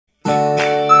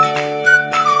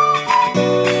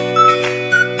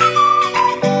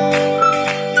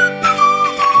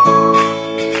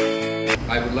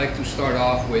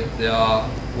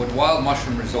with wild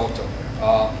mushroom risotto.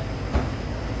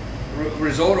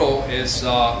 Risotto is,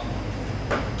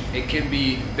 it can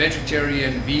be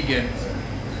vegetarian, vegan,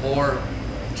 or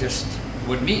just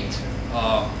with meat.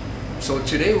 So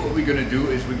today what we're going to do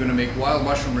is we're going to make wild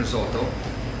mushroom risotto,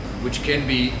 which can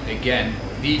be, again,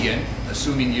 vegan,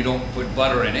 assuming you don't put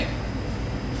butter in it,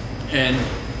 and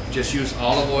just use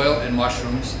olive oil and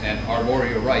mushrooms and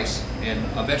arborio rice in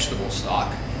a vegetable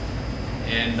stock.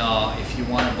 And if you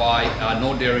want to buy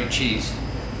no dairy cheese,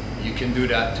 you can do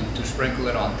that to sprinkle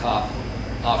it on top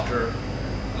after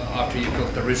you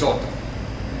cook the risotto.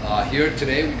 Here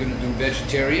today we're going to do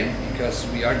vegetarian because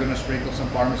we are going to sprinkle some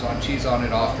Parmesan cheese on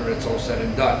it after it's all said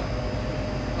and done.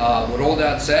 With all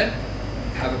that said,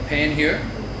 have a pan here,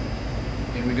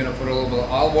 and we're going to put a little bit of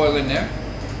olive oil in there.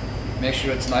 Make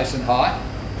sure it's nice and hot.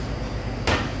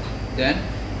 Then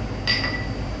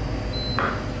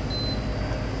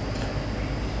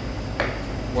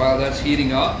while that's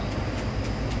heating up,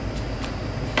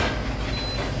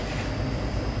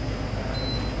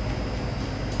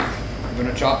 we're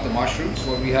going to chop the mushrooms.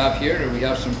 What we have here, we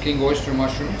have some king oyster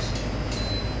mushrooms.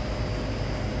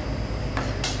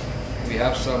 We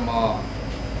have some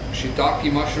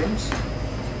shiitake mushrooms.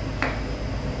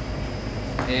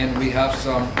 And we have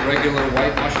some regular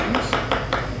white mushrooms.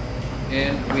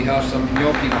 And we have some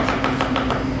gnocchi mushrooms.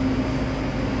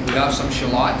 We have some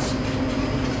shallots.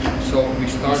 So we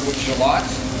start with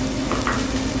shallots.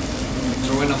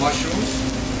 Throw in the mushrooms.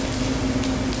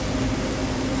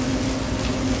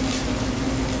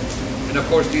 And of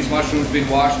course these mushrooms been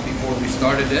washed before we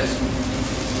started this,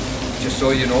 just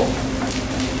so you know.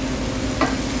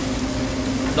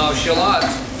 Now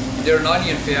shallots, they're an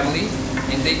onion family,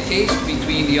 and they taste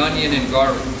between the onion and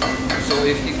garlic. So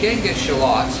if you can get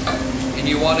shallots and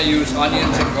you want to use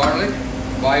onions and garlic,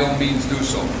 by all means do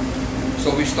so.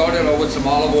 So we started out with some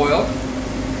olive oil,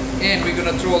 and we're going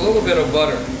to throw a little bit of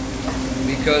butter,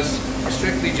 because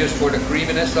strictly just for the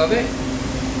creaminess of it,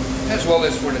 as well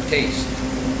as for the taste.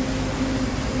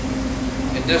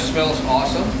 And this smells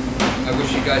awesome. I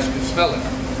wish you guys could smell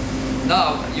it.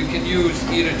 Now you can use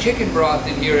either chicken broth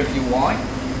in here if you want,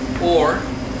 or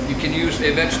you can use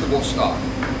a vegetable stock.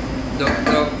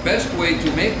 The best way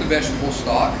to make the vegetable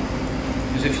stock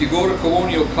is if you go to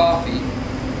Colonial Coffee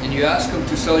and you ask them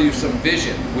to sell you some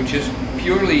Vison, which is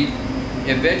purely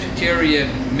a vegetarian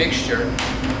mixture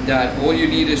that all you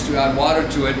need is to add water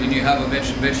to it and you have a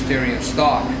vegetarian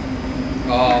stock.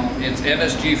 It's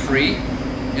MSG free,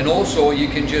 and also you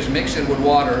can just mix it with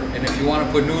water, and if you want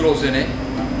to put noodles in it,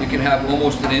 you can have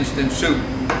almost an instant soup.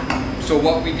 So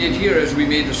what we did here is we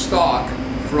made the stock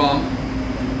from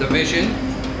the Vison,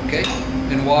 okay,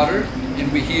 and water,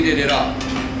 and we heated it up.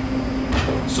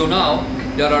 So now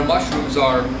that our mushrooms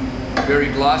are very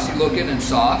glossy looking and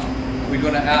soft, we're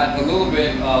going to add a little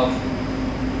bit of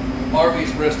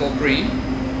Harvey's Bristol cream,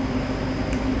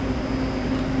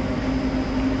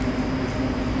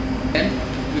 and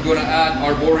we're going to add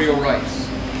arborio rice.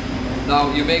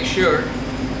 Now you make sure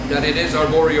that it is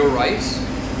arborio rice,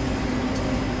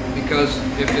 because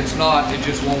if it's not, it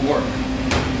just won't work.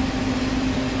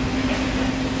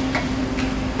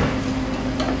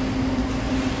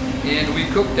 And we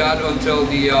cook that until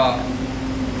the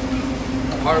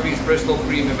Harvey's Bristol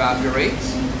cream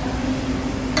evaporates.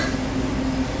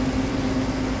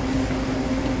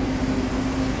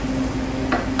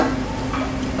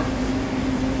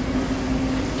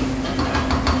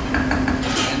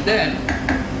 And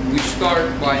then we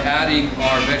start by adding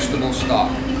our vegetable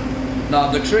stock.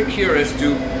 Now the trick here is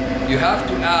you have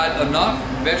to add enough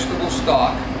vegetable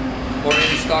stock, or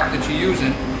any stock that you're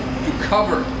using, to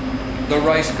cover the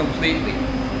rice completely.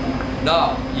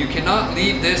 Now you cannot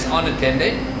leave this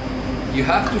unattended. You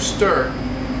have to stir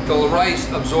till the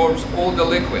rice absorbs all the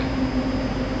liquid,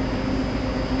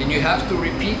 and you have to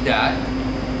repeat that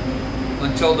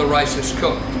until the rice is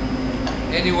cooked,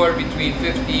 anywhere between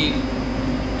 15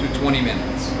 to 20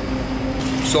 minutes.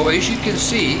 So as you can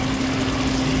see,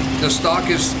 the stock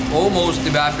is almost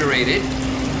evaporated,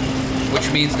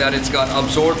 which means that it's got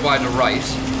absorbed by the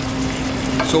rice.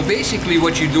 So basically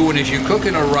what you're doing is you're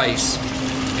cooking a rice,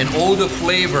 and all the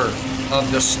flavor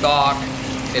of the stock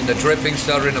and the drippings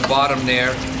that are in the bottom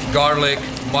there, garlic,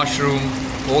 mushroom,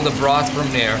 all the broth from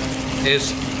there,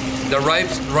 is the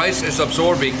rice is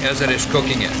absorbing as it is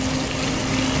cooking it.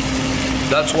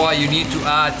 That's why you need to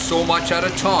add so much at a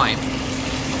time.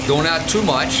 Don't add too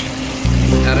much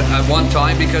at one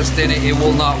time, because then it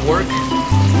will not work.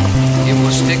 It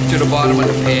will stick to the bottom of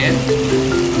the pan,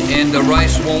 and the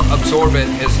rice won't absorb it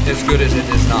as good as it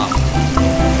is now.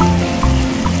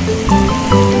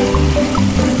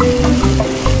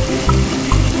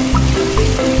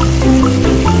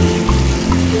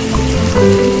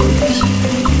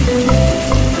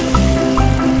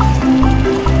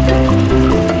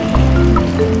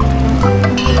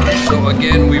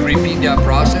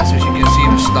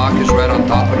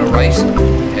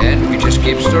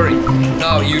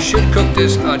 Now you should cook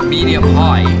this at medium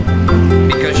high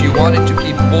because you want it to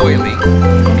keep boiling,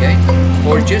 okay?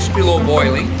 Or just below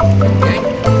boiling, okay?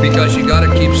 Because you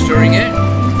gotta keep stirring it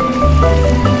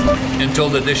until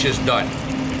the dish is done.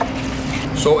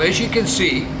 So as you can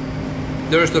see,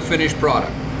 there's the finished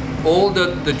product. All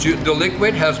the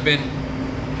liquid has been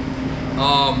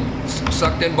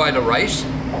sucked in by the rice,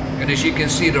 and as you can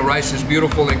see, the rice is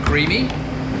beautiful and creamy.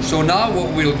 So now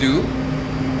what we'll do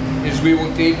is we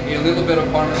will take a little bit of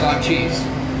Parmesan cheese,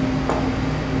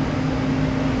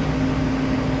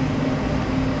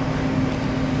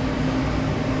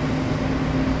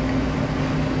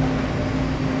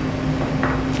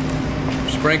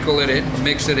 sprinkle it in,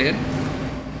 mix it in,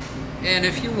 and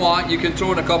if you want, you can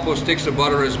throw in a couple of sticks of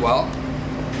butter as well,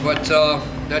 but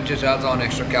that just adds on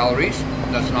extra calories.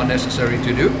 That's not necessary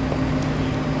to do.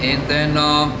 And then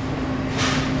now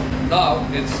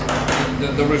it's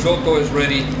the risotto is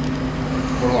ready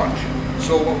for lunch.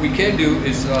 So what we can do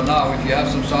is now, if you have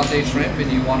some sauteed shrimp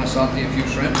and you want to saute a few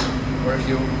shrimps, or if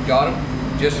you got them,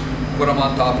 just put them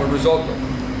on top of risotto.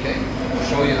 Okay, I'll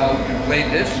show you how we can plate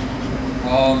this.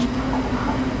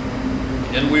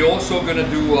 And we're also going to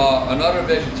do another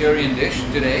vegetarian dish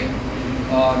today.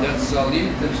 That's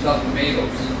Leamington stuffed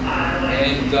tomatoes.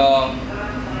 And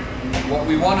what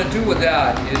we want to do with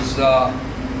that is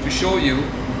to show you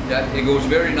that it goes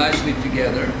very nicely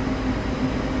together.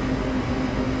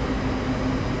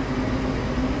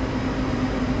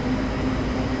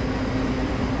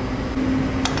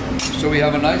 So we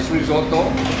have a nice risotto,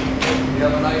 we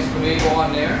have a nice tomato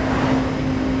on there.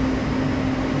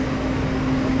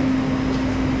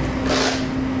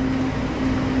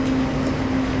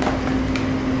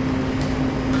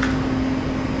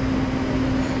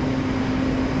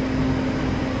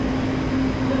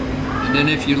 And then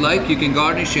if you like, you can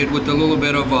garnish it with a little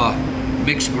bit of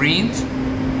mixed greens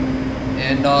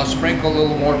and sprinkle a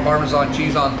little more Parmesan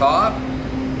cheese on top.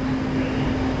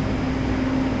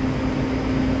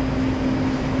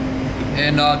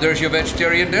 And there's your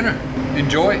vegetarian dinner.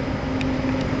 Enjoy.